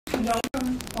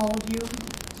welcome all of you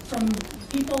from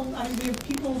people. We have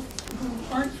people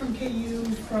who aren't from KU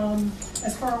from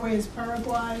as far away as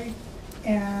Paraguay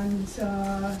and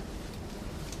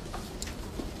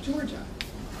Georgia.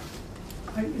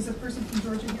 Is a person from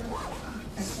Georgia here?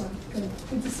 Excellent.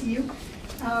 Good to see you.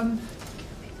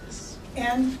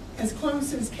 And as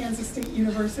close as Kansas State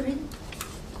University.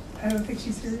 I don't think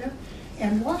she's here yet.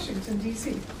 And Washington,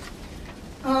 D.C.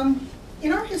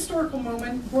 In our historical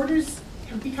moment, borders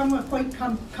have become a quite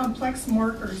complex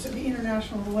markers of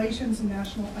international relations and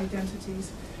national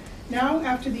identities. Now,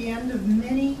 after the end of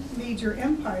many major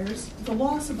empires, the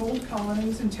loss of old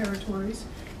colonies and territories,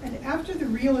 and after the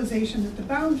realization that the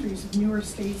boundaries of newer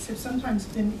states have sometimes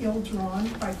been ill-drawn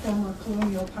by former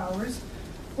colonial powers,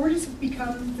 borders have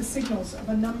become the signals of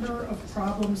a number of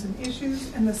problems and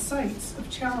issues and the sites of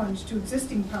challenge to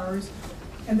existing powers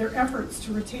and their efforts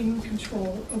to retain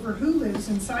control over who lives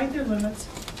inside their limits,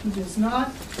 who does not,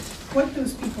 what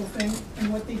those people think,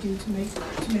 and what they do to make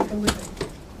a living.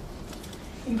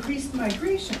 Increased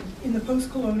migration in the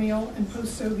post-colonial and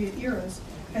post-Soviet eras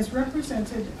has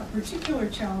represented a particular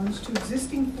challenge to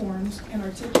existing forms and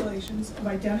articulations of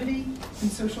identity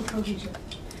and social cohesion.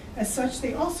 As such,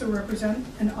 they also represent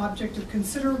an object of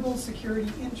considerable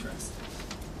security interest.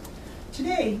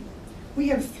 Today, we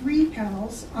have 3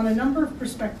 panels on a number of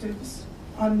perspectives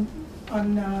on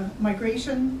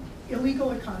migration,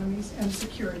 illegal economies, and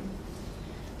security.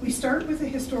 We start with a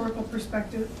historical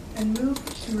perspective and move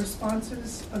to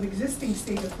responses of existing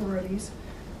state authorities,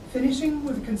 finishing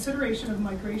with a consideration of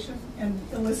migration and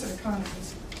illicit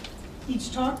economies.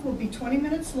 Each talk will be 20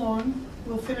 minutes long.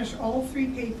 We'll finish all 3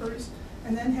 papers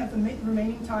and then have the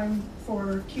remaining time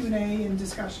for Q&A and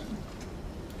discussion.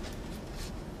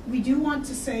 We do want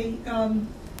to say,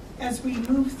 as we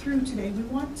move through today, we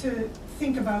want to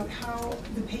think about how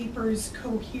the papers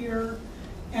cohere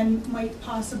and might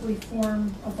possibly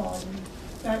form a volume.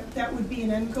 That would be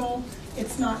an end goal.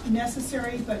 It's not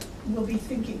necessary, but we'll be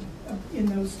thinking in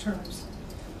those terms.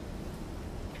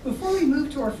 Before we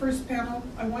move to our first panel,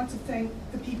 I want to thank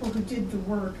the people who did the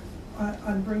work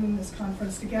on bringing this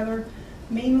conference together.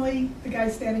 Mainly the guy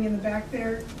standing in the back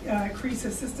there, CREASE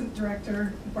Assistant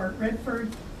Director Bart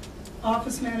Redford,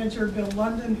 Office Manager Bill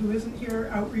London, who isn't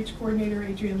here, Outreach Coordinator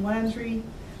Adrian Landry,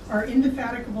 our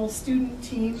indefatigable student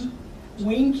team,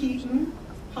 Wayne Keaton,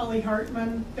 Holly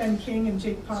Hartman, Ben King, and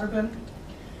Jake Potterbin.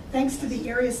 Thanks to the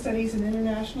Area Studies and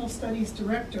International Studies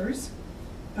Directors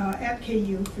at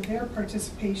KU for their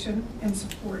participation and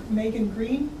support. Megan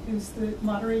Green, who's the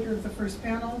moderator of the first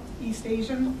panel, East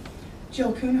Asian,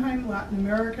 Jill Kuhnheim, Latin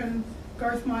American,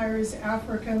 Garth Myers,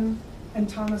 African, and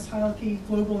Thomas Heilke,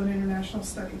 Global and International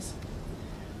Studies.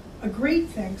 A great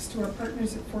thanks to our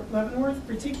partners at Fort Leavenworth,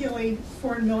 particularly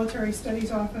Foreign Military Studies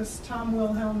Office, Tom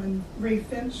Wilhelm and Ray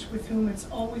Finch, with whom it's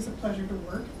always a pleasure to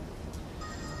work.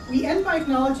 We end by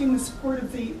acknowledging the support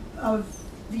of the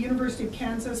University of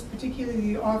Kansas,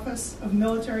 particularly the Office of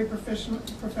Military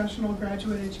Professional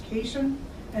Graduate Education,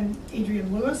 and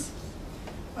Adrian Lewis,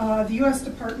 the U.S.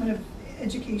 Department of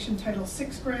Education Title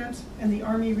VI grant, and the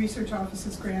Army Research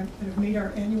Office's grant that have made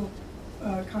our annual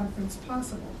conference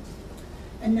possible.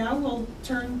 And now we'll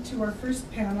turn to our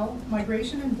first panel,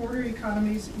 Migration and Border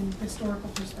Economies in Historical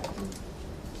Perspective.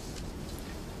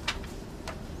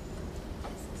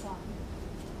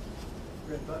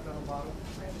 Red button on the bottom.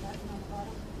 Red button on the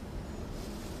bottom.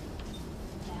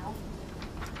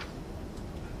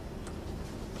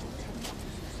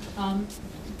 Now.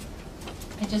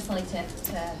 I'd just like to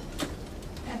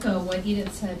echo what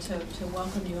Edith said to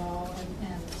welcome you all,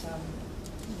 and I'm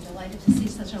delighted to see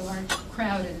such a large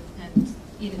crowd, and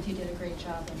Edith, you did a great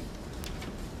job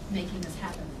in making this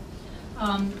happen.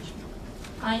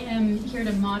 I am here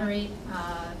to moderate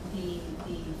the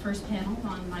first panel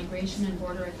on migration and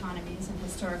border economies and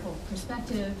historical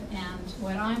perspective, and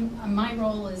what my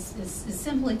role is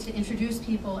simply to introduce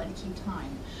people and keep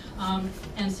time,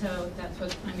 and so that's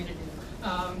what I'm going to do.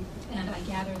 And I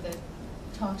gather that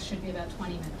talks should be about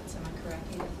 20 minutes. Am I correct,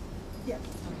 Edith? Yeah.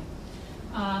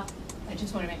 Okay. I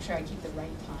just want to make sure I keep the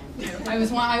right time. I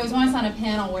was once on a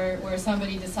panel where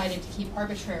somebody decided to keep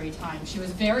arbitrary time. She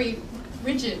was very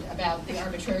rigid about the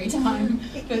arbitrary time.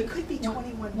 It could be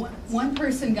 21 minutes. One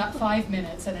person got 5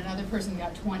 minutes and another person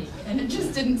got 20, and it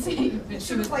just didn't seem.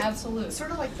 She was like, absolute.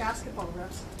 Sort of like basketball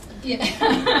refs.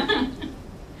 Yeah.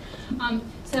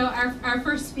 So our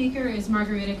first speaker is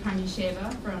Margarita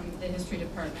Karnicheva from the History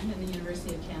Department in the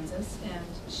University of Kansas, and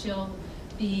she'll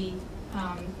be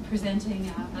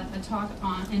presenting a talk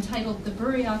entitled "The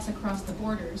Buryats Across the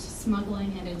Borders: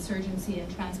 Smuggling and Insurgency in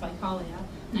Transbaikalia,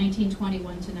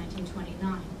 1921 to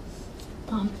 1929."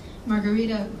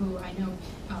 Margarita, who I know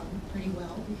pretty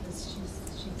well because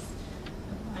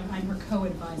I'm her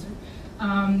co-advisor,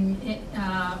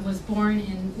 was born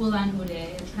in Ulan-Ude,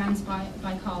 a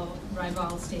Trans-Baikal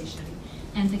rival station,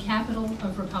 and the capital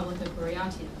of Republic of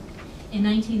Buryatia. In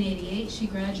 1988, she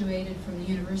graduated from the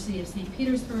University of St.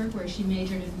 Petersburg, where she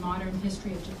majored in modern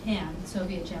history of Japan,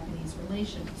 Soviet-Japanese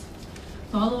relations.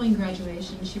 Following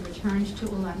graduation, she returned to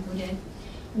Ulan-Ude,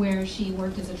 where she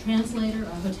worked as a translator,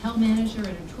 a hotel manager,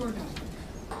 and a tour guide.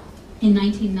 In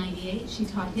 1998, she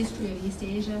taught history of East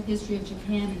Asia, history of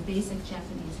Japan, and basic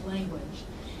Japanese language.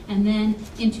 And then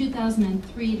in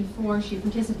 2003 to 4, she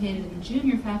participated in the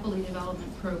Junior Faculty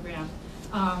Development Program,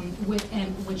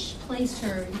 which placed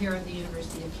her here at the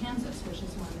University of Kansas, which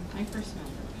is when I first met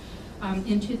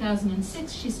her. In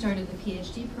 2006, she started the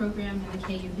PhD program in the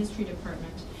KU History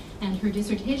Department, and her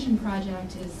dissertation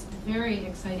project is a very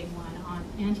exciting one on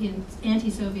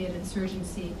anti-Soviet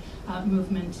insurgency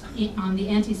movement, on the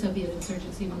anti-Soviet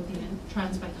insurgency movement in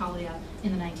Transbaikalia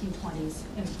in the 1920s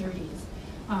and 30s.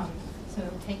 So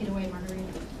take it away,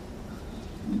 Margarita.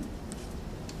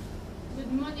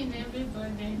 Good morning,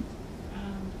 everybody.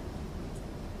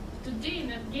 Today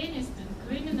in Afghanistan,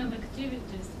 criminal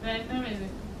activities, primarily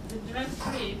the drug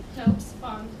trade, helps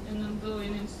fund an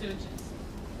ongoing insurgency.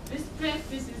 This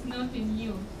practice is nothing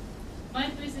new. My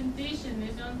presentation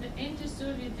is on the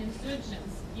anti-Soviet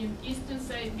insurgents in eastern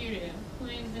Siberia, who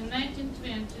in the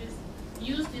 1920s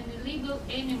used an illegal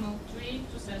animal trade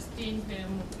to sustain their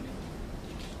movement.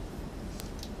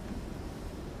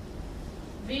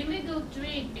 The illegal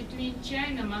trade between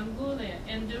China, Mongolia,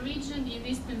 and the region in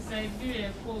eastern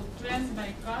Siberia called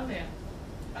Transbaikalia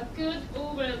occurred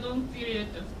over a long period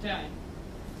of time.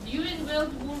 During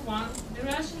World War I, the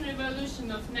Russian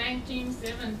Revolution of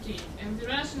 1917, and the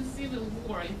Russian Civil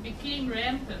War, it became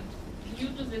rampant due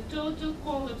to the total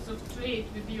collapse of trade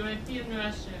with European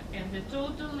Russia and the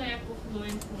total lack of law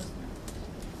enforcement.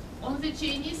 On the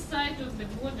Chinese side of the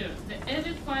border, the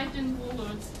avid fighting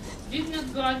warlords did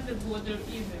not guard the border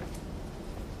either.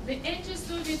 The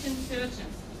anti-Soviet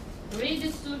insurgents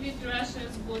raided Soviet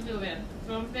Russia's borderland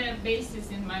from their bases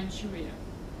in Manchuria.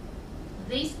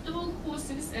 They stole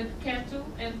horses and cattle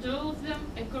and drove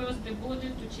them across the border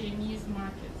to Chinese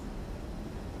markets.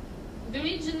 The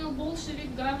regional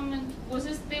Bolshevik government was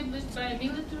established by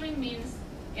military means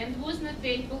and was not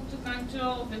able to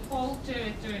control the whole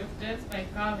territory of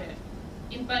Transbaikalia,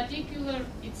 in particular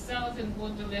its southern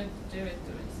borderland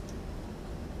territories.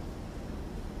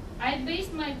 I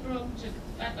based my project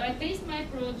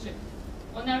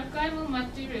on archival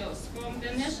materials from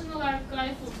the National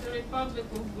Archive of the Republic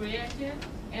of Buryatia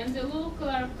and the local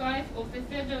archive of the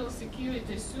Federal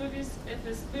Security Service,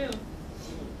 FSB of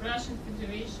Russian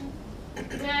Federation,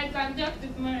 where I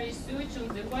conducted my research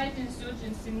on the white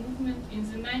insurgency movement in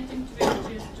the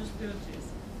 1920s to 30s.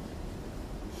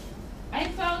 I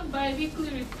found bi-weekly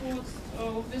reports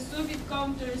of the Soviet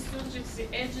counterinsurgency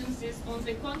agencies on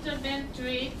the contraband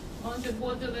trade on the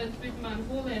borderland with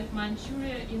Mongolia and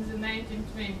Manchuria in the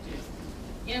 1920s,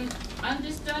 and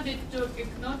understudied topic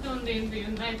not only in the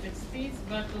United States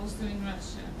but also in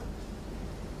Russia.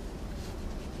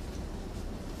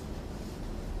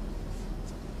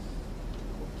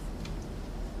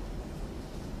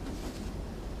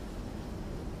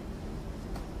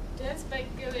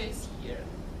 Transbaikalia is here.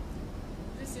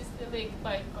 This is the Lake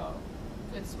Baikal.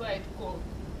 That's why it's called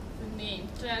the name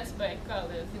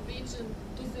Transbaikalia, the region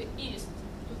to the east,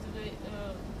 to the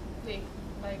Lake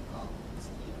Baikal. It's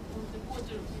here, on the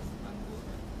border with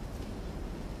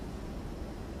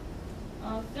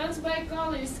Mongolia.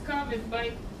 Transbaikalia is covered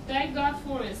by taiga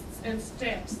forests and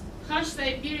steppes. Harsh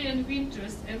Siberian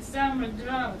winters and summer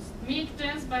droughts make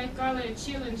Transbaikalia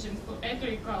challenging for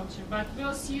agriculture, but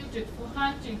well suited for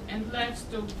hunting and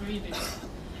livestock breeding.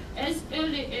 As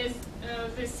early as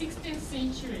the 16th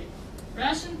century,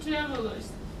 Russian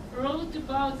travelers wrote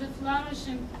about the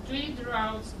flourishing trade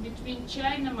routes between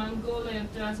China, Mongolia,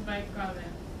 and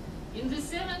Transbaikalia. In the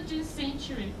 17th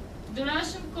century, the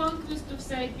Russian conquest of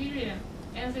Siberia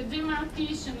and the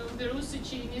demarcation of the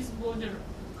Russo-Chinese border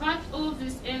cut off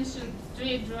these ancient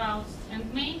trade routes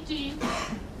and maintained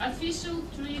official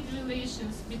trade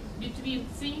relations between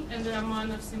Qing and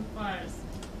Romanov's empires.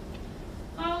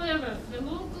 However, the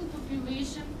local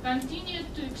population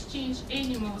continued to exchange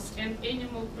animals and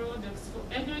animal products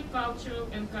for agricultural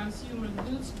and consumer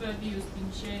goods produced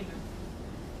in China.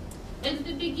 At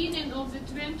the beginning of the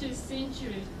 20th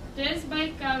century,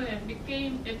 Transbaikalia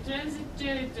became a transit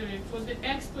territory for the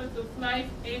export of live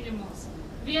animals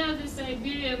via the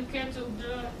Siberian cattle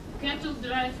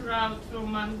drive route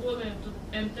from Mongolia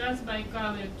and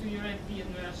Transbaikalia to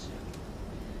European Russia.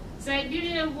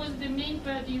 Siberia was the main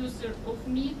producer of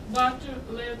meat, butter,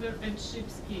 leather, and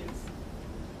sheepskins.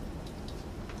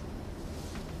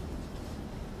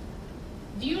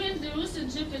 During the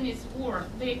Russo-Japanese War,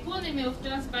 the economy of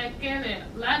Transbaikalia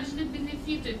largely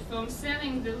benefited from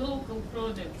selling the local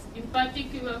products, in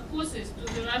particular horses, to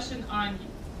the Russian army.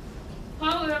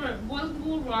 However, World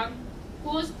War I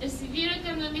caused a severe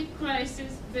economic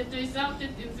crisis that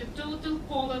resulted in the total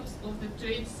collapse of the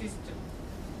trade system.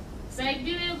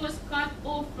 Siberia was cut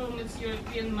off from its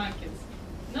European markets.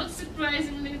 Not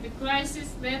surprisingly, the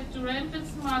crisis led to rampant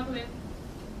smuggling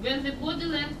when the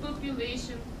borderland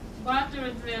population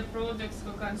bartered their products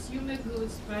for consumer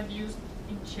goods produced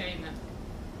in China.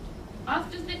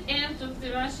 After the end of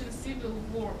the Russian Civil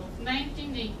War of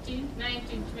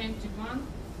 1918-1921,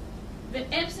 the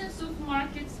absence of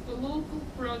markets for local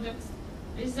products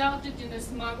resulted in a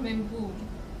smuggling boom.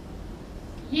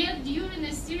 Yet during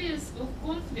a series of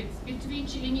conflicts between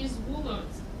Chinese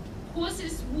warlords,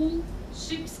 horses, wool,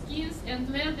 sheepskins, and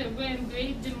leather were in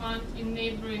great demand in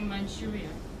neighboring Manchuria.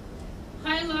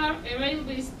 Hailar, a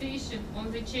railway station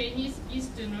on the Chinese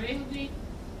Eastern Railway,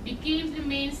 became the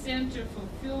main center for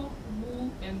fur,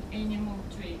 wool, and animal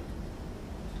trade.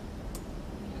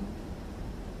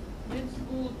 Let's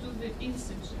go to the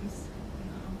insurgents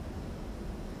now.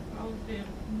 How their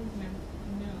movement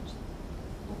emerged.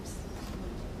 Oops.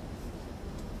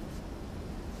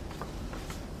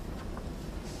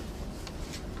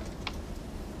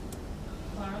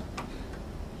 Hard.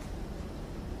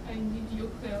 I need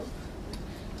your help.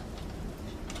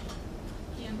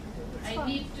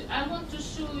 I want to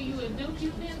show you a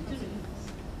documentary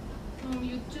from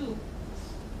YouTube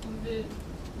on the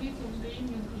life of the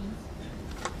immigrants.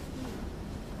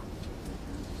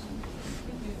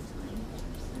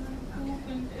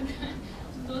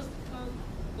 Lost how?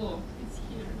 Oh, it's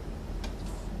here.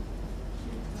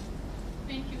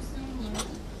 Thank you so much.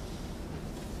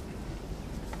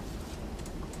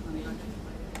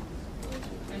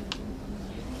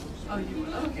 Oh, you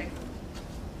will? Okay.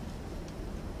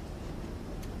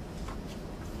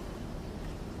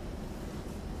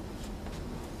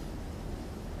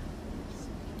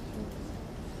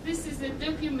 This is a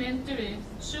documentary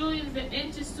showing the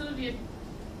anti-Soviet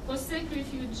Cossack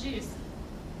refugees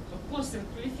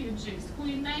who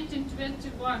in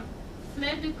 1921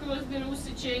 fled across the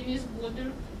Russo-Chinese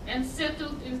border and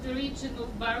settled in the region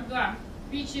of Barga,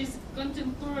 which is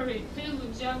contemporary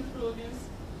Heilongjiang province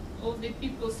of the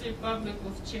People's Republic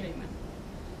of China.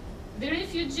 The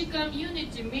refugee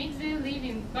community made their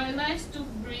living by livestock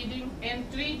breeding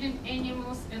and trading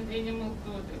animals and animal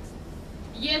products.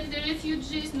 Yet the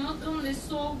refugees not only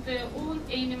sold their own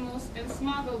animals and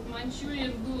smuggled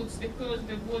Manchurian goods across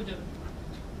the border,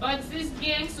 but these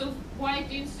gangs of white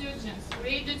insurgents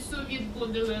raided Soviet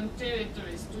borderland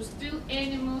territories to steal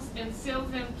animals and sell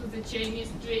them to the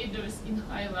Chinese traders in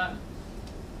Hailar.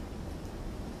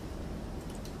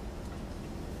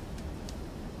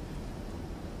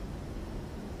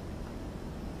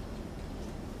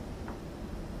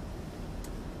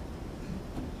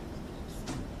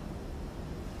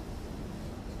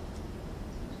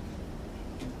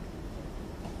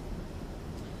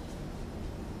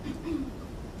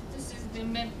 This is the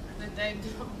map that I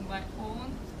drew on my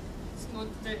own. It's not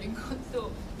very good.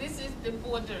 So this is the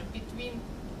border between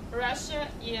Russia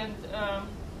and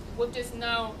what is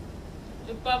now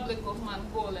Republic of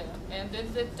Mongolia. And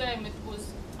at that time it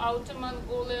was Outer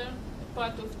Mongolia, a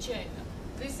part of China.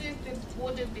 This is the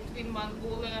border between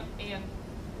Mongolia and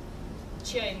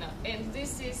China. And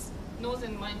this is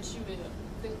northern Manchuria,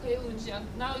 the Heilongjiang.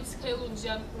 Now it's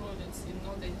Heilongjiang province in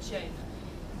northern China.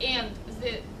 And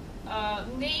the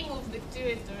name of the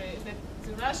territory that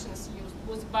the Russians used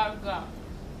was Barga.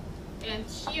 And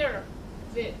here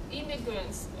the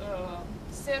immigrants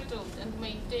settled and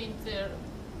maintained their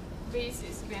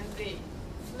bases when they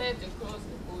fled across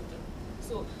the border.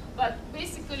 So, but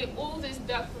basically all this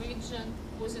dark region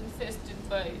was infested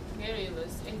by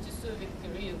guerrillas, anti-Soviet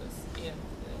guerrillas. And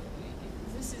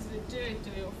this is the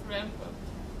territory of rampant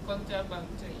contraband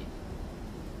trade.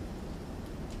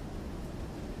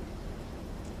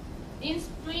 In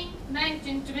spring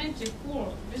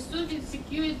 1924, the Soviet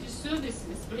security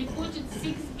services reported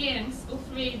 6 gangs of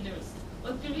raiders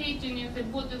operating in the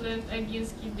borderland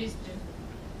Aginsky district,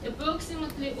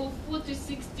 approximately of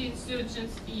 40-60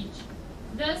 insurgents each.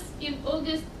 Thus, in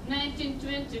August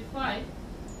 1925,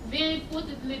 they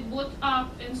reportedly bought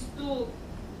up and stole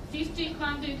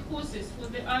 1,500 horses for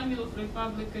the army of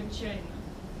Republican China.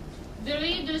 The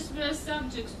raiders were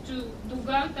subjects to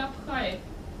Dugar Tapkhaev,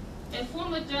 a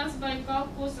former Transbaikal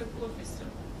Cossack officer.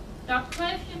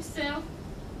 Tapkhaev himself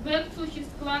worked for his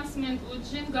clansman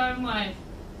Ujin Garmaev,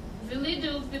 the leader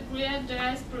of the Buryat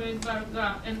diaspora in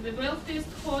Varga, and the wealthiest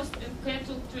host and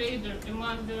cattle trader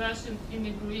among the Russian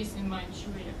immigrants in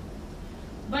Manchuria.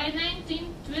 By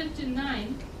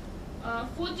 1929,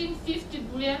 1450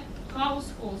 Buryat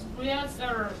households, Buryats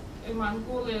are a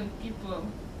Mongolian people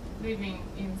living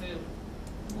in the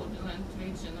borderland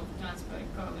region of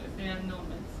Transbaikalia, they are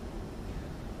nomads.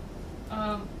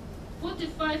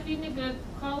 45 immigrant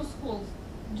households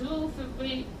drove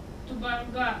away to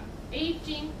Varga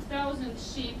 18,000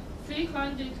 sheep,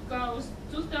 300 cows,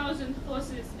 2,000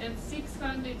 horses, and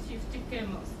 650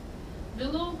 camels. The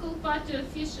local party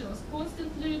officials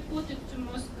constantly reported to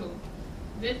Moscow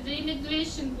that the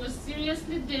immigration was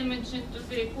seriously damaging to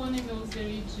the economy of the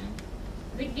region.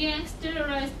 The gangs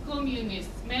terrorized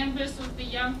communists, members of the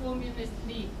Young Communist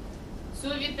League,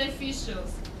 Soviet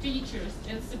officials, teachers,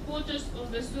 and supporters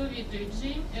of the Soviet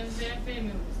regime and their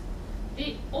families.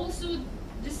 They also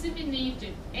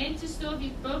disseminated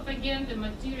anti-Soviet propaganda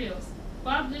materials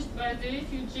published by the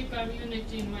refugee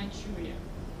community in Manchuria.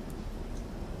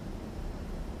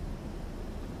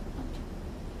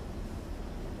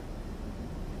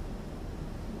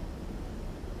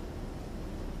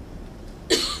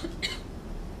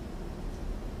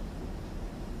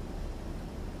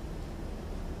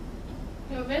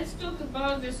 Now let's talk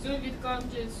about the Soviet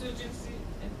counterinsurgency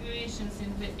operations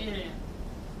in the area.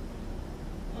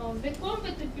 The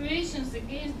combat operations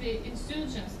against the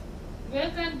insurgents were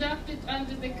conducted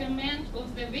under the command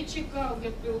of the Vechikal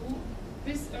GPU.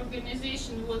 This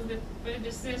organization was the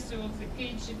predecessor of the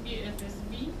KGB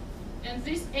FSB, and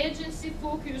this agency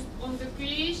focused on the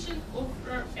creation of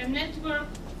a network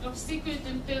of secret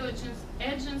intelligence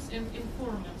agents and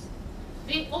informants.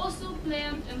 They also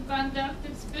planned and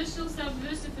conducted special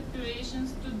subversive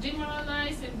operations to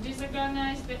demoralize and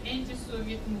disorganize the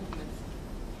anti-Soviet movements.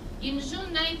 In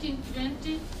June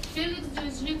 1920, Felix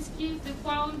Dzerzhinsky, the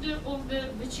founder of the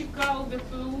Vechikal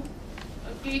GPU,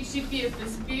 KGB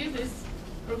FSB, this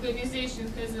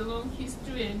organization has a long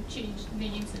history and changed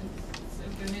names and its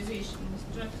organizational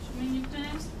structure many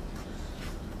times.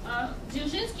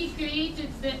 Dzerzhinsky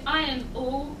created the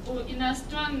INO, or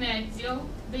Иностранный отдел,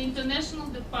 the international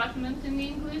department in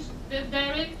English, that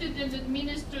directed and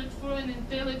administered foreign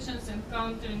intelligence and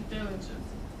counterintelligence.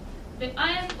 The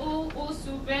INO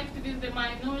also worked with the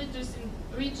minorities in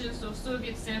regions of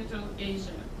Soviet Central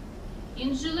Asia.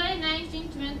 In July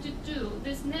 1922,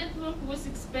 this network was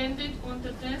expanded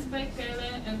onto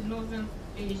Transbaikalia and Northern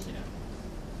Asia.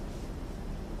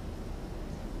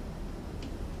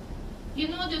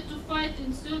 In order to fight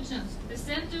insurgents, the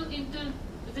Central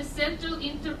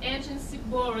Interagency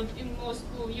Board in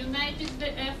Moscow united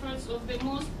the efforts of the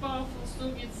most powerful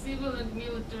Soviet civil and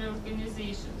military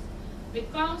organizations: the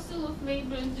Council of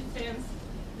Labor and Defense,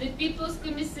 the People's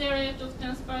Commissariat of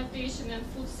Transportation and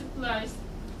Food Supplies,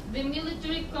 the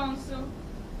Military Council,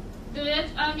 the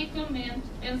Red Army Command,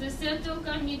 and the Central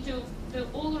Committee of the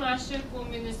All Russia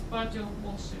Communist Party of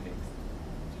Bolsheviks.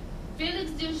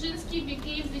 Felix Dzerzhinsky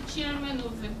became the chairman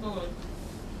of the board.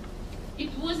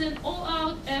 It was an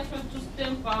all-out effort to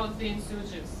stamp out the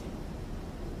insurgency.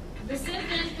 The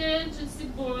Central Interagency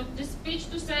Board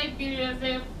dispatched to Siberia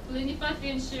their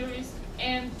plenipotentiaries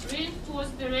and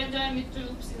reinforced the Red Army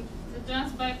troops in the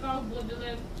Transbaikal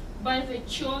borderland by the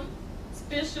CHON,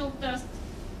 Special Task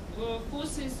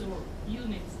Forces or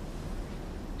units.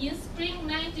 In spring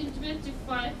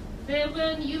 1925, there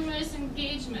were numerous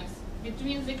engagements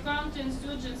between the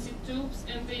counterinsurgency troops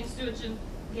and the insurgent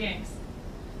gangs.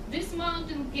 These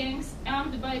mountain gangs,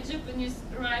 armed by Japanese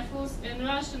rifles and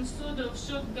Russian sawed-off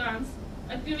shotguns,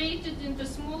 operated into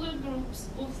smaller groups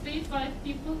of 3-5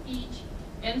 people each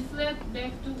and fled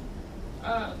back to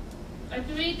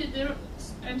operated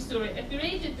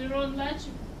around large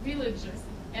villages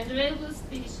and railway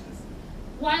stations.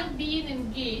 While being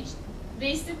engaged,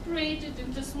 they separated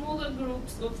into smaller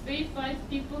groups of 3-5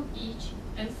 people each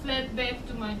and fled back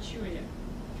to Manchuria.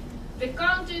 The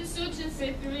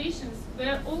counterinsurgency operations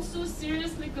were also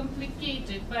seriously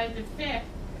complicated by the fact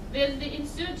that the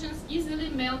insurgents easily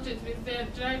melted with their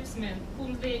tribesmen,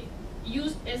 whom they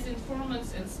used as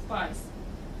informants and spies.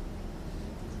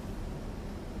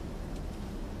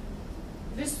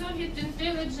 The Soviet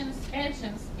intelligence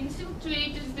agents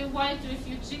infiltrated the white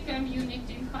refugee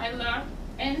community in Khailar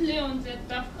and learned that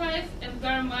Tavkhaev and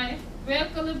Garmaev were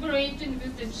collaborating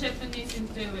with the Japanese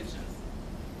intelligence.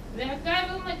 The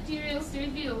archival materials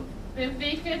revealed that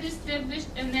they had established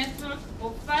a network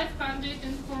of 500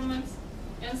 informants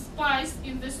and spies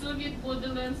in the Soviet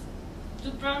borderlands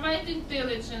to provide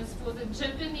intelligence for the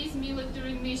Japanese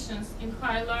military missions in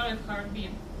Khailar and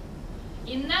Harbin.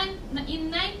 In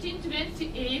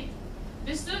 1928,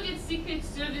 The Soviet secret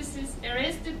services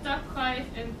arrested Takhaev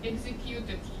and executed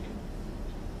him.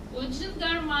 Eugene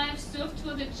Garmaev served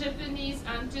for the Japanese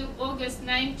until August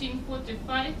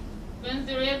 1945, when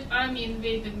the Red Army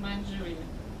invaded Manchuria.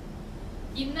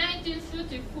 In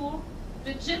 1934,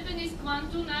 the Japanese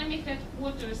Kwantung Army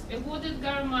headquarters awarded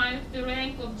Garmaev the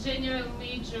rank of General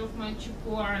Major of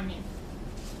Manchukuo Army.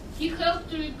 He helped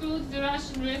to recruit the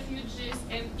Russian refugees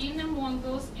and inner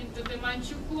Mongols into the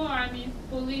Manchukuo Army,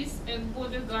 police, and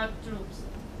border guard troops.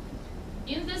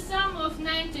 In the summer of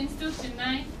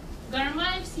 1939,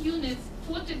 Garmaev's units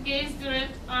fought against the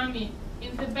Red Army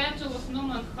in the Battle of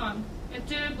Nomonhan, a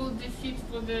terrible defeat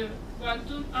for the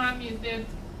Kwantung Army that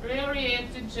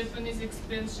reoriented Japanese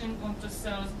expansion onto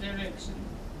south direction,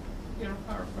 Pearl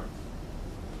Harbor.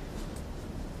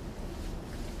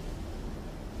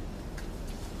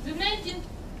 The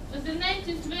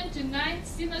 1929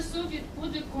 Sino-Soviet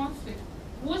border conflict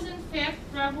was in fact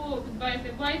provoked by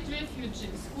the white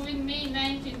refugees who in May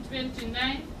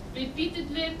 1929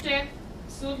 repeatedly attacked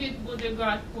Soviet border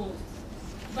guard posts.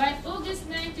 By August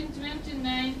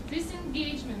 1929, these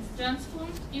engagements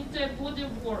transformed into a border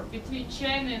war between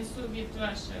China and Soviet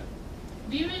Russia.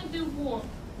 During the war,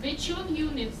 the Chon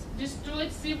units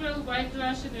destroyed several white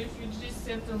Russian refugee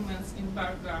settlements in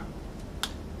Barga.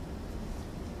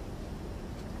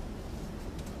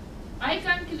 I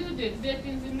concluded that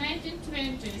in the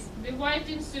 1920s, the white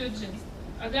insurgents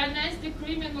organized a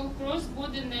criminal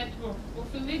cross-border network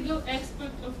of illegal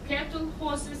export of cattle,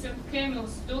 horses, and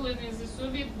camels stolen in the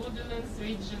Soviet borderlands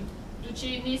region to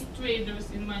Chinese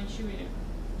traders in Manchuria.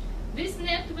 This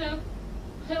network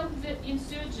helped the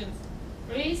insurgents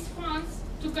raise funds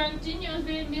to continue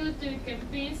their military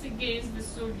campaigns against the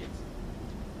Soviets.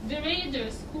 The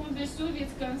raiders, whom the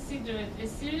Soviets considered a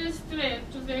serious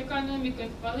threat to the economic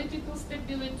and political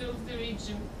stability of the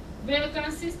region, were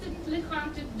consistently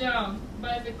hunted down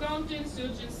by the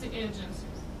counterinsurgency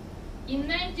agencies. In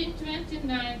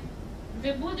 1929,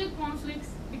 the border conflicts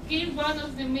became one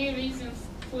of the main reasons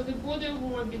for the border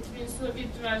war between Soviet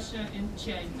Russia and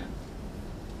China.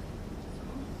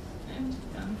 I'm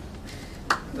done.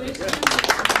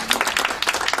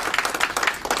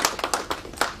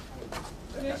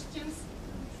 Questions?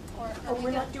 Oh,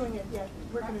 we're not doing it yet.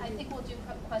 We're going to I do. think we'll do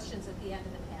questions at the end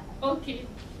of the panel. Okay.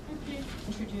 Okay.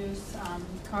 Introduce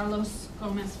Carlos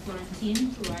Gomez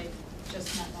Florentin, who I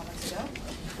just met moments ago,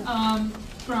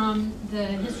 from the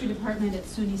history department at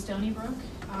SUNY Stony Brook,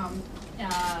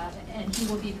 and he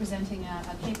will be presenting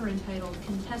a paper entitled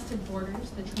 "Contested Borders: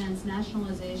 The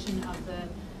Transnationalization of the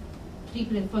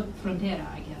Triple Frontera,"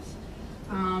 I guess,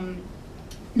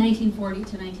 1940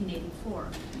 to 1984.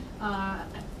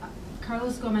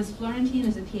 Carlos Gomez Florentin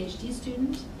is a PhD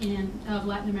student of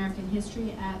Latin American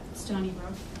history at Stony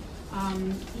Brook.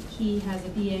 He has a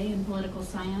BA in political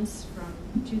science from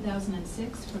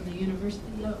 2006 from the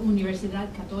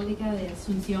Universidad Católica de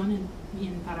Asunción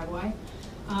in Paraguay.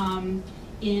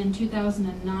 In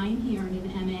 2009, he earned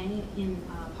an MA in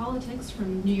politics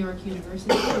from New York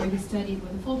University, where he studied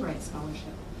with a Fulbright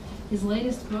scholarship. His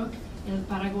latest book, El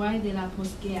Paraguay de la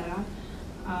Posguerra,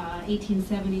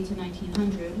 1870 to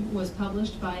 1900, was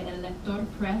published by El Lector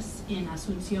Press in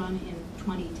Asunción in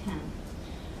 2010.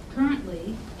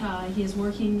 Currently, he is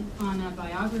working on a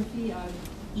biography of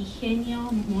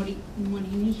Eugenio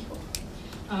Morínigo.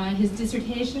 His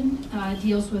dissertation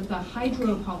deals with the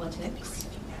hydropolitics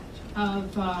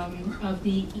of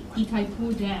the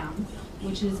Itaipu Dam,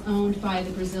 which is owned by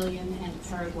the Brazilian and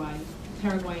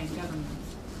Paraguayan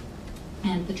governments,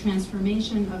 and the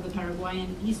transformation of the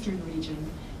Paraguayan eastern region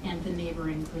and the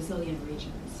neighboring Brazilian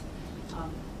regions.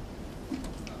 Okay.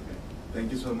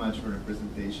 Thank you so much for the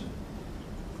presentation.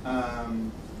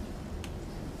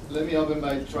 Let me open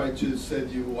by trying to set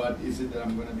you what is it that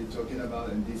I'm going to be talking about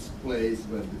in this place,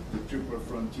 but the triple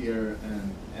frontier,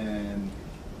 and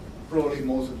probably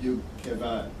most of you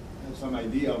have some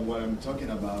idea of what I'm talking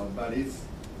about, but it's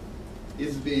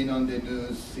been on the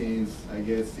news since the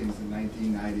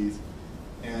 1990s.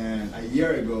 And a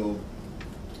year ago,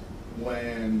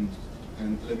 and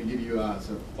let me give you a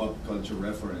pop culture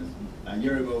reference. A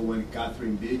year ago, when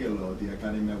Catherine Bigelow, the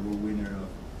Academy Award winner of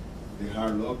The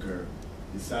Hard Locker,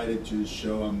 decided to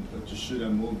shoot a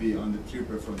movie on the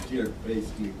Triple Frontier,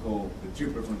 basically called The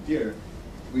Triple Frontier,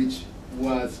 which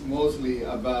was mostly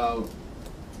about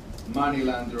money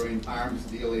laundering, arms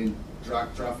dealing,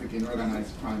 drug trafficking,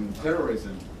 organized crime, and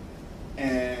terrorism.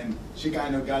 And she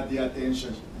kind of got the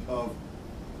attention of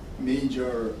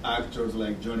major actors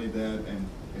like Johnny Depp and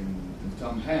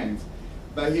Tom Hanks,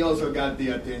 but he also got the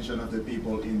attention of the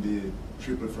people in the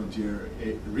Triple Frontier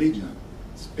region,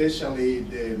 especially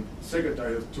the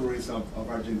Secretary of Tourism of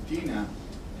Argentina,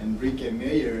 Enrique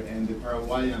Meyer and the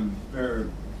Paraguayan pair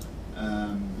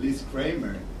Liz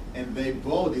Kramer, and they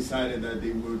both decided that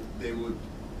they would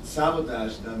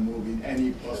sabotage that movie in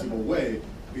any possible way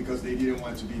because they didn't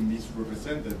want to be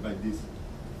misrepresented by this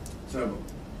sort of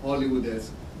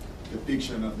Hollywood-esque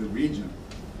depiction of the region.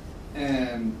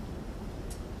 And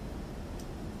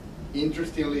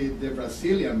interestingly, the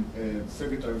Brazilian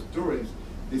Secretary of Tourism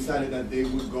decided that they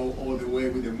would go all the way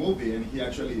with the movie, and he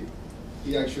actually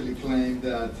claimed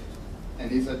that,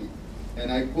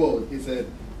 and I quote, he said,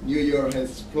 "New York has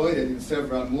exploited in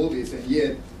several movies, and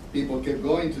yet people kept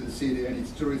going to the city, and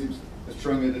its tourism is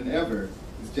stronger than ever.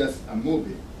 It's just a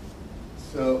movie."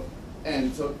 So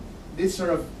this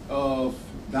sort of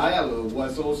dialogue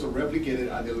was also replicated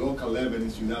at the local level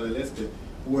in Ciudad del Este,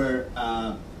 where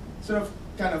sort of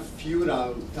kind of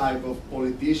feudal type of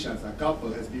politicians, a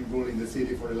couple, has been ruling the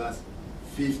city for the last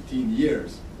 15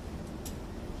 years.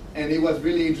 And it was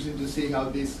really interesting to see how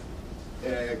this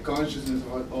consciousness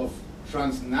of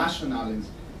transnationalism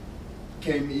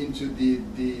came into the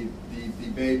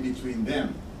debate between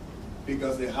them.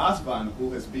 Because the husband,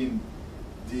 who has been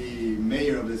the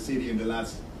mayor of the city in the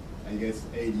last, I guess,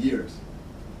 8 years,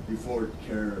 before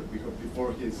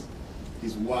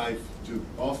his wife took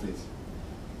office,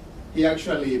 he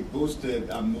actually boosted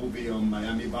a movie on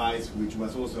Miami Vice, which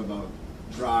was also about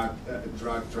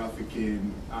drug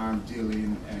trafficking, arms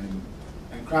dealing,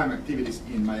 and crime activities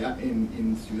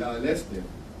in Ciudad del Este.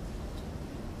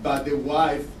 But the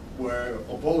wife were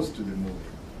opposed to the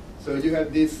movie. So you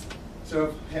have this sort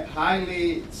of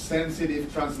highly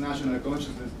sensitive transnational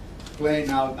consciousness playing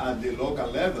out at the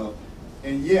local level.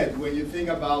 And yet, when you think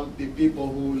about the people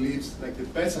who live, like the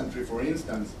peasantry, for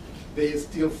instance, they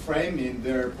still framing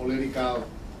their political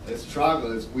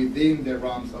struggles within the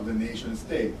realms of the nation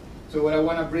state. So what I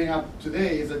want to bring up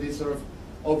today is that these sort of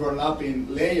overlapping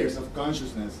layers of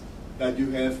consciousness that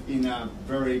you have in a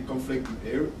very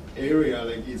conflicted area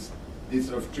like this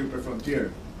sort of triple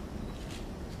frontier,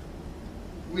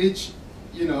 which,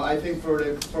 you know, I think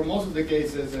for most of the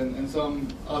cases, and some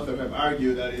authors have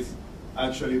argued that it's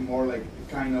actually more like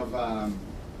a kind of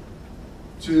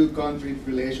two-country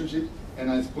relationship, and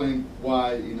I'll explain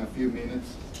why in a few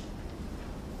minutes.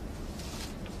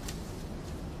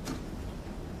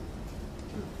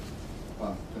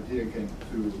 Well, that didn't came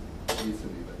through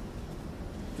easily.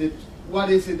 But what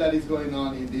is it that is going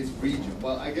on in this region?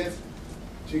 Well, I guess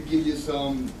to give you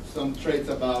some traits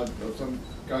about, or some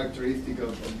characteristic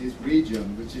of this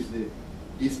region, which is the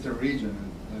eastern region.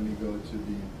 And let me go to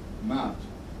the map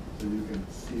so you can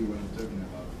see what I'm talking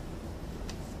about.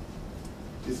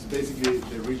 This is basically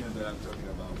the region that I'm talking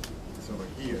about. It's over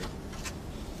here.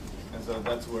 And so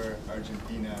that's where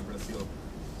Argentina and Brazil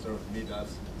sort of meet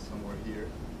us, somewhere here.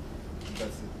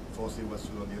 That's the Foz do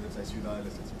Iguaçu on the other side, Ciudad del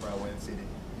Este, Paraguayan city.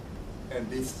 And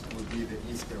this would be the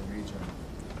eastern region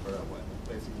of Paraguay,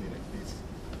 basically like this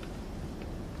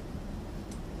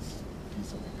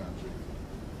piece of the country.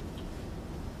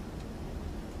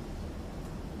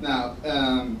 Now,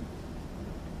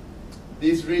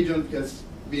 this region has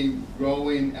been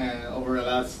growing over the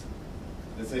last,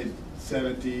 let's say,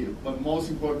 70, but most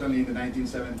importantly in the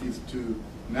 1970s to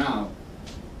now.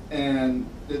 And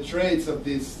the traits of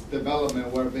this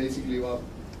development were basically, well,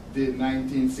 the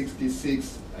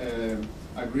 1966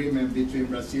 agreement between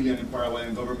Brazilian and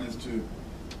Paraguayan governments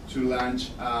to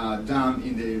launch a dam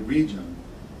in the region.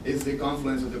 It's the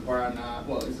confluence of the Paraná,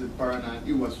 well, it's the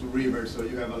Paraná-Iguaçu River, so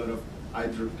you have a lot of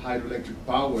hydroelectric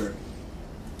power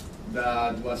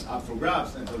that was up for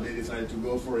grabs, and so they decided to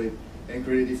go for it and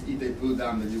create this Itaipu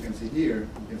Dam that you can see here.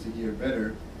 You can see here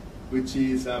better, which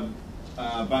is a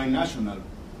binational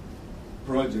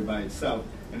project by itself,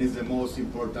 and is the most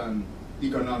important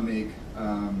economic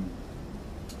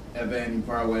event in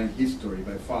Paraguayan history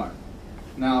by far.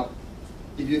 Now,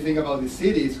 if you think about the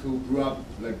cities who grew up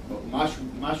like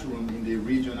mushroom in the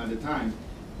region at the time,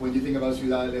 when you think about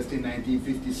Ciudad del Este in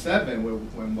 1957,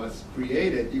 when it was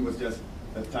created, it was just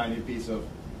a tiny piece of,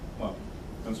 well,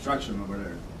 construction over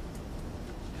there.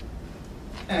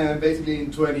 And basically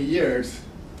in 20 years,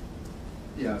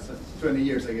 yeah, so 20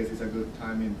 years I guess is a good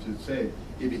timing to say,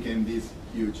 it became this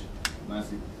huge,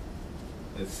 massive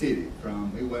city.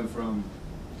 It went from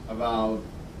about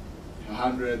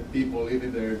 100 people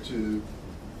living there to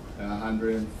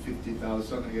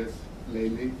 150,000, I guess,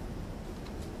 lately.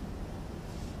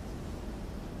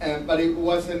 But it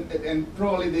wasn't, and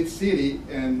probably the city,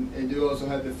 and you also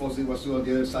have the Foz do Iguaçu on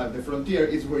the other side of the frontier,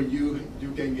 is where you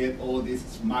can get all this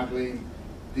smuggling,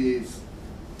 this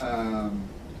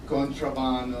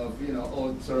contraband of, you know,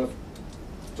 all sort of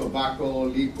tobacco,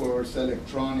 liquors,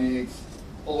 electronics,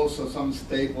 also some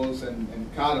staples and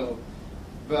cattle.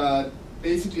 But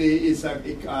basically is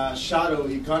a shadow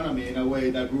economy in a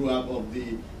way that grew up of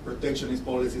the protectionist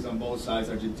policies on both sides,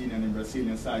 Argentinian and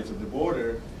Brazilian sides of the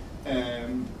border,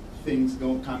 and things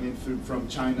coming through from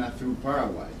China through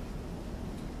Paraguay.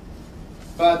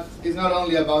 But it's not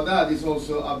only about that, it's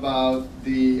also about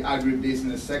the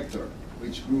agribusiness sector,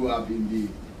 which grew up in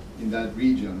that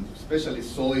region, especially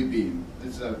soybean.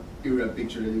 This is an aerial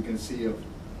picture that you can see of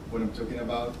what I'm talking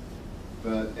about.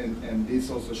 But and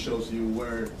this also shows you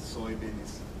where soybean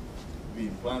is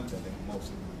being planted, and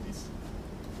mostly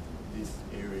this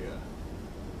area.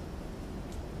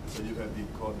 So you have the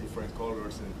different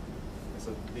colors, and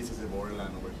so this is the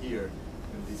borderland over here,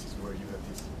 and this is where you have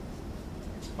this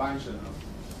expansion of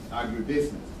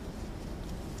agribusiness.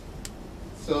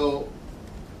 So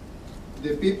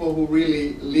the people who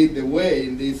really lead the way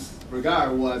in this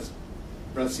regard was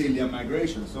Brazilian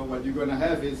migration. So what you're going to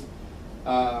have is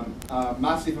a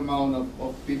massive amount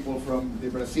of people from the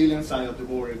Brazilian side of the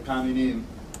border coming in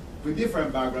with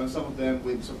different backgrounds, some of them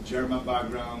with some German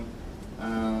background,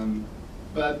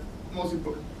 but mostly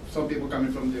some people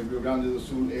coming from the Rio Grande do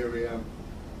Sul area,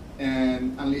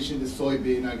 and unleashing the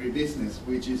soybean agribusiness,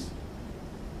 which is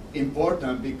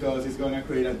important because it's going to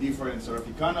create a different sort of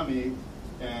economy,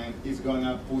 and it's going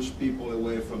to push people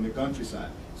away from the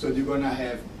countryside. So you're going to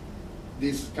have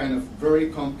this kind of very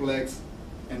complex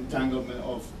entanglement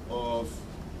of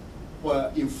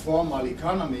informal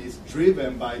economies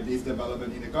driven by this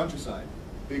development in the countryside,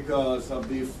 because of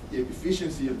the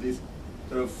efficiency of this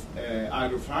sort of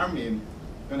agro-farming,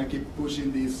 going to keep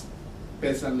pushing this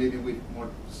peasant living with more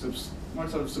sort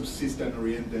of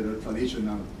subsistence-oriented or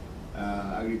traditional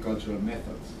agricultural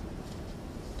methods.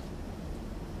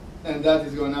 And that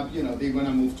is going to, they're going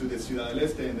to move to the Ciudad del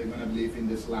Este, and they're going to live in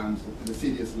the slums, in the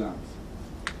city slums.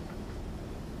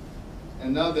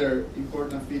 Another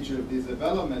important feature of this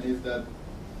development is that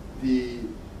the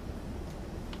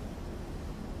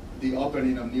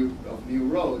opening of new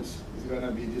roads is going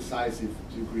to be decisive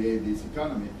to create this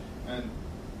economy. And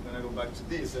when I go back to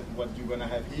this, and what you're going to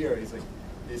have here is like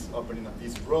this opening of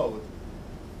this road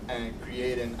and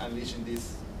creating, unleashing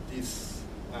these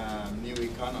new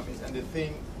economies. And the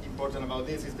thing important about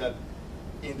this is that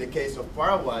in the case of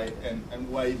Paraguay, and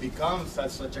why it becomes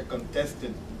such a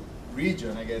contested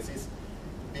region, I guess, is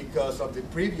because of the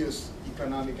previous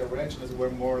economic arrangements were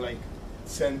more like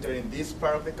centered in this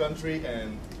part of the country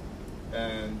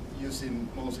and using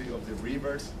mostly of the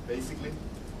rivers, basically.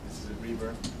 This is a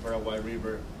river, Paraguay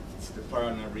River, it's the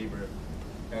Paraná River.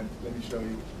 And let me show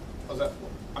you.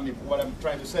 What I'm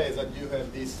trying to say is that you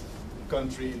have this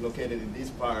country located in this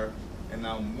part and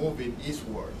now moving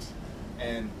eastwards.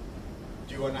 And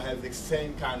you're going to have the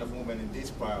same kind of movement in this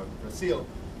part of Brazil.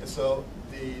 And so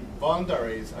the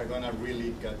boundaries are going to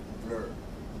really get blurred.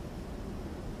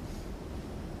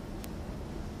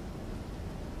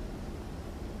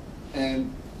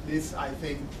 And this, I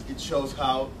think, it shows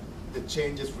how the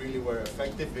changes really were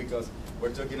effective, because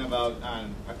we're talking about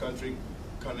a country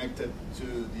connected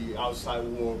to the outside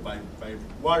world by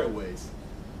waterways.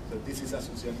 So this is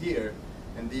Asunción here,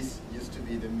 and this used to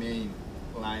be the main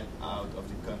line out of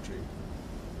the country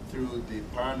through the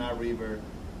Paraná River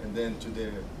and then to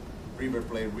the River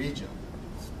Plate region.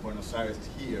 Buenos Aires is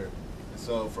here, and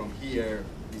so from here,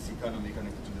 this economy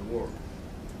connected to the world.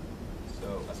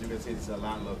 So as you can see, it's a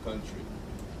landlocked country.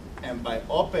 And by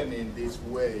opening these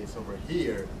ways over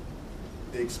here,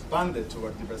 they expanded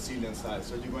toward the Brazilian side.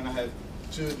 So you're going to have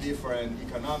two different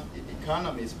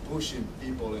economies pushing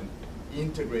people and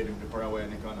integrating the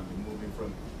Paraguayan economy, moving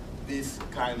from this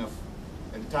kind of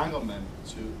entanglement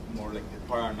to more like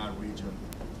the Paraná region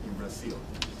in Brazil.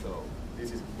 So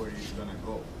this is where it's going to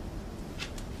go.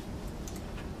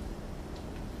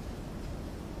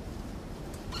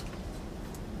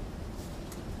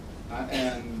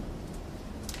 And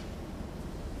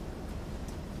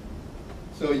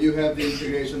so you have the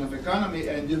integration of economy,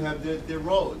 and you have the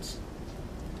roads.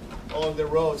 All the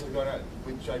roads are gonna,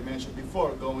 which I mentioned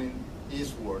before, going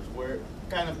eastwards, where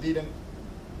kind of didn't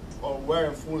or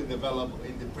weren't fully developed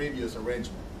in the previous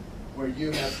arrangement, where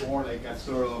you have more like a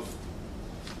sort of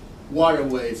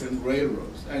waterways and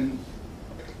railroads, and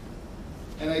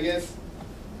I guess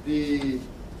the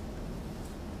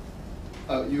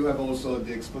you have also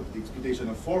the exploitation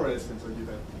of forests, and so you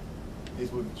have,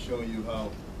 this would show you how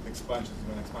expansion is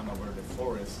going to expand over the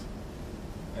forest,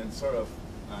 and sort of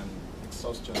an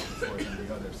exhaustion of the forest on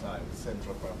the other side, the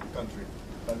central part of the country.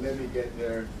 But let me get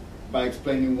there by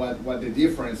explaining what the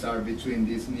difference are between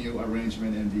this new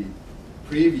arrangement and the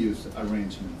previous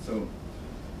arrangement. So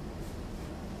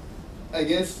I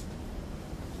guess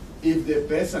if the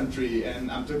peasantry,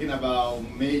 and I'm talking about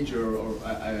major or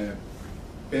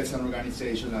peasant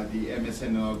organization like the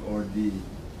MSNOG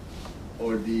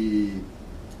or the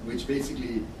which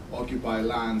basically occupy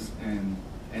lands and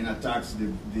attacks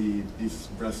these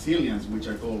Brazilians, which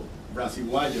are called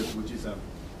Brasileiros, which is a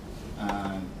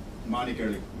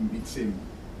moniker mixing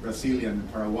Brazilian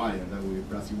and Paraguayan, that would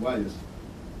be Brasileiros.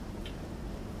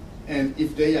 And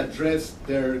if they address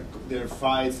their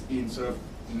fights in sort of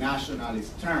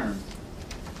nationalist terms,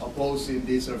 opposing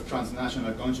this sort of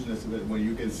transnational consciousness, where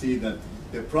you can see that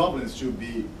the problems should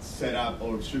be set up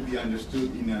or should be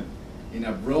understood in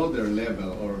a broader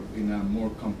level or in a more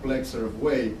complex sort of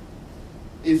way,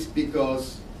 is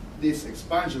because this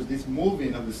expansion, this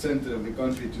moving of the center of the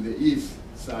country to the east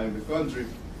side of the country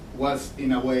was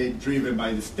in a way driven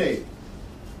by the state.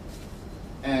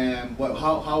 And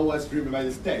how was driven by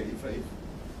the state?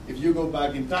 If you go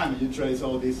back in time and you trace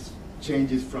all these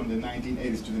changes from the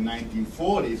 1980s to the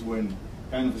 1940s, when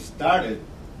kind of started,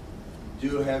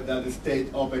 you have that the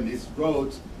state opened these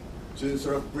roads to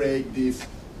sort of break this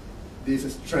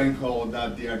stranglehold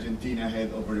that the Argentina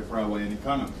had over the Paraguayan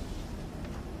economy.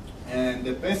 And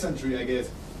the peasantry, I guess,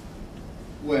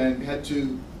 when had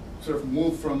to sort of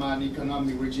move from an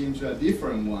economic regime to a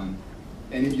different one.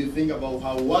 And if you think about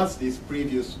how was this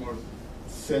previous more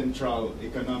central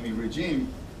economic regime,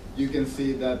 you can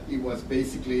see that it was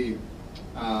basically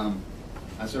a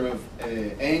sort of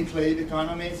enclave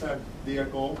economies, as they are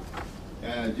called.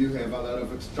 You have a lot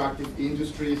of extractive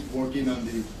industries working on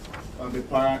the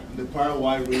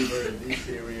Paraguay River in this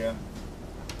area.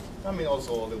 I mean,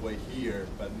 also all the way here,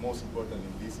 but most important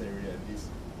in this area, and this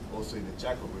also in the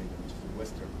Chaco region, which is the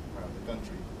western part of the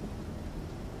country.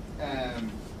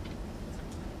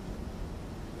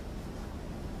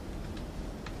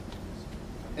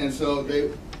 And so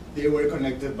they were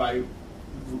connected by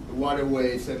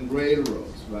waterways and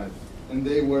railroads, right? And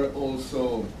they were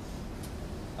also,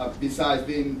 besides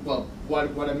being, well,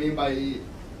 what I mean by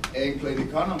enclave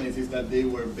economies is that they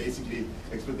were basically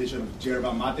exploitation of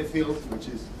yerba mate fields, which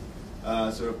is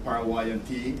sort of Paraguayan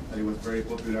tea, that it was very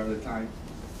popular at the time.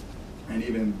 And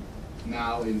even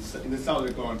now in the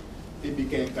southern corner, it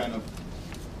became kind of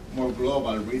more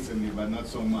global recently, but not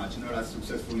so much, not as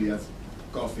successfully as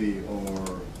coffee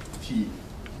or tea.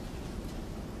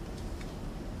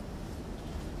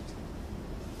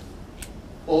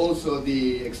 Also,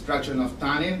 the extraction of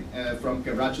tannin from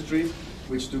quebracho trees,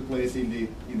 which took place in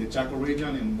the Chaco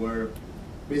region and were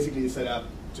basically set up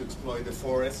to exploit the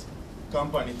forest.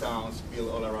 Company towns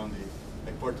built all around it,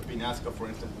 like Puerto Pinasco, for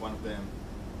instance, one of them.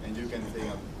 And you can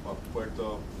think of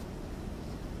Puerto,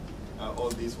 all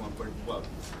these ones, well,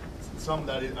 some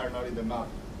that are not in the map,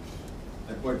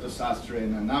 like Puerto Sastre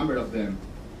and a number of them.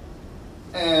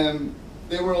 And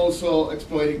they were also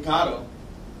exploiting cattle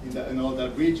in all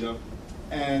that region,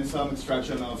 and some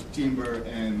extraction of timber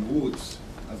and woods,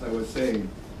 as I was saying.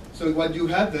 So what you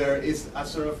had there is a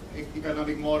sort of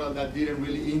economic model that didn't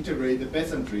really integrate the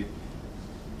peasantry,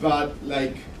 but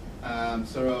like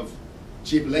sort of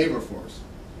cheap labor force.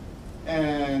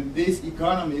 And this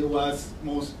economy was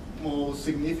most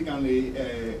significantly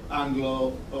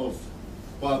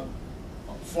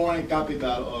foreign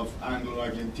capital of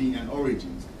Anglo-Argentinian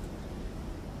origins.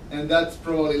 And that's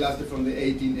probably lasted from the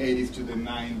 1880s to the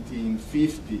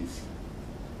 1950s.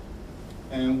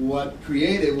 And what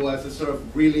created was a sort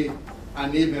of really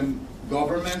uneven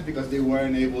government, because they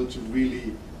weren't able to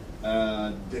really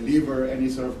deliver any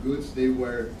sort of goods. They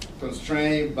were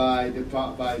constrained by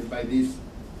these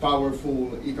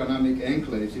powerful economic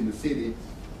enclaves in the city,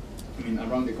 I mean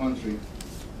around the country.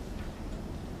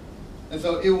 And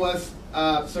so it was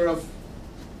a sort of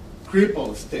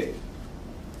crippled state.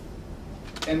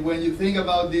 And when you think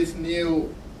about this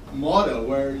new model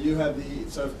where you have the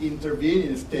sort of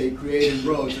intervening state creating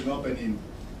roads and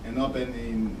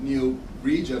opening new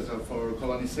regions for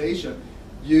colonization,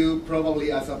 you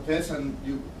probably, as a peasant,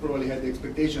 you probably had the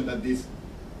expectation that these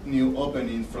new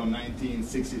openings from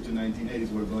 1960 to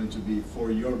 1980s were going to be for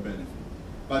your benefit.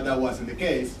 But that wasn't the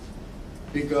case,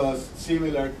 because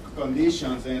similar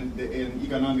conditions and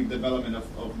economic development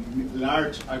of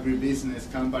large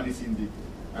agribusiness companies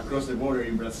across the border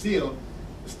in Brazil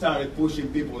started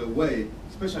pushing people away,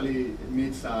 especially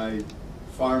mid-sized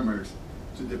farmers,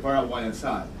 to the Paraguayan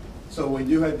side. So when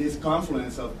you had this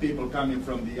confluence of people coming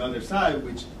from the other side,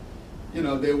 which, you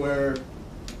know, they were,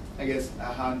 I guess,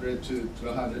 100 to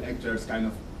 100 hectares kind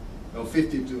of, or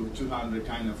 50 to 200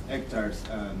 kind of hectares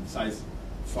size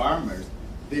farmers,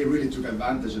 they really took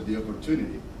advantage of the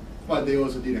opportunity, but they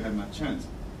also didn't have much chance.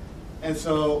 And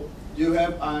so you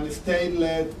have a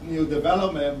state-led new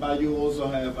development, but you also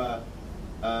have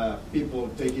people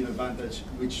taking advantage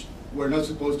which were not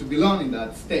supposed to belong in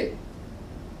that state.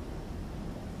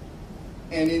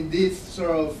 And in this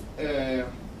sort of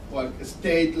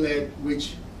state-led,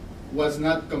 which was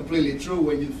not completely true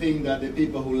when you think that the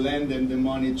people who lent them the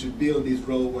money to build this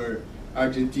road were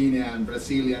Argentina and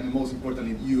Brazil, and most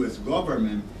importantly, the U.S.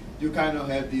 government, you kind of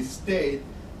have this state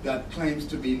that claims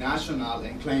to be national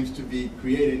and claims to be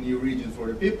creating new regions for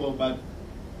the people, but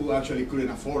who actually couldn't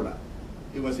afford that.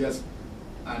 It was just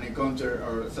an encounter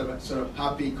or sort of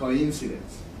happy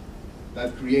coincidence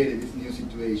that created this new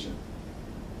situation.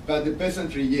 But the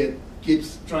peasantry yet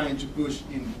keeps trying to push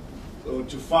in or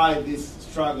to fight these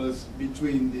struggles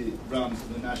between the realms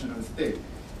of the national state.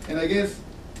 And I guess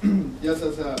just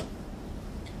as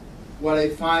what I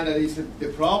find that is the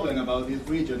problem about this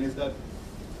region is that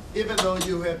even though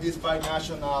you have this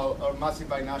binational or massive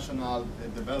binational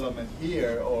development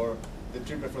here, or the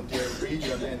Triple Frontier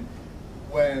region, and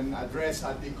when addressed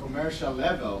at the commercial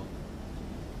level,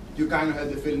 you kind of have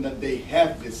the feeling that they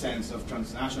have this sense of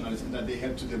transnationalism, that they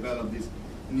have to develop these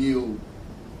new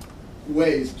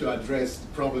ways to address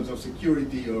problems of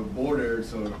security or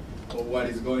borders or what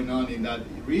is going on in that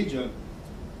region.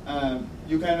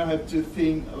 You kind of have to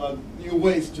think about new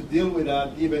ways to deal with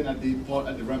that, even at the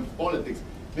realm of politics,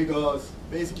 because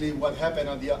basically what happened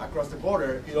across the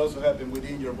border, it also happened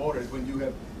within your borders when you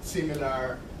have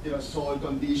similar soil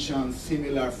conditions,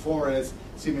 similar forests,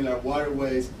 similar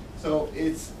waterways. So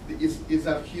it's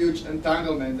a huge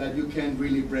entanglement that you can't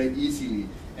really break easily,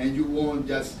 and you won't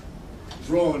just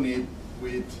drawn it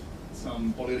with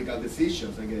some political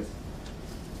decisions, I guess.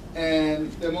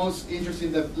 And the most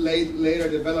interesting later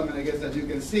development, I guess, that you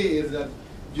can see is that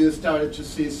you started to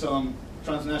see some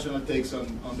transnational takes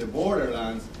on the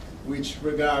borderlands, which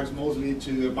regards mostly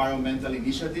to environmental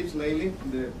initiatives lately,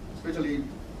 especially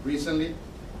recently.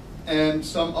 And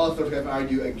some authors have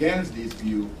argued against this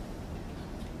view,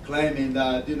 claiming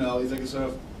that it's like a sort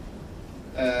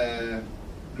of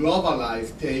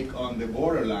globalized take on the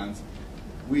borderlands,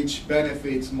 which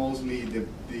benefits mostly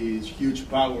the huge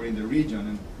power in the region.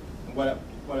 And what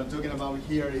I'm talking about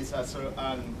here is a sort of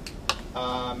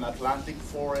an Atlantic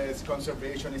forest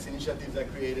conservationist initiative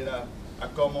that created a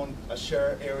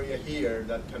shared area here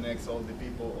that connects all the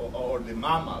people, or the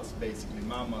mammals, basically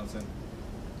mammals, and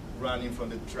running from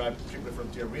the Triple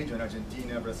Frontier region,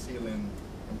 Argentina, Brazil, and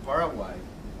Paraguay.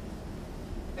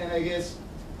 And I guess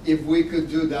if we could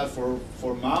do that for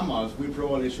mammals, we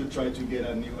probably should try to get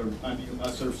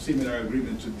a sort of similar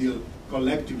agreement to deal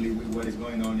collectively with what is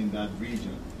going on in that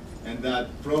region. And that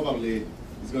probably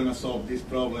is going to solve this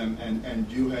problem,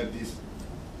 and you have this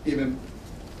even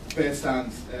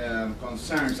peasants'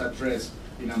 concerns addressed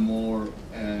in a more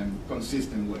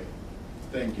consistent way.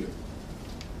 Thank you.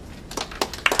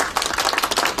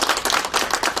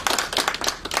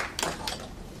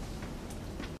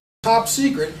 Top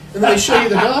secret, and then they show you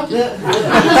the document.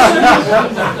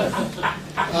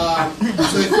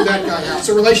 So they threw that guy out.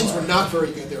 So relations were not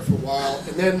very good there for a while,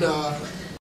 and then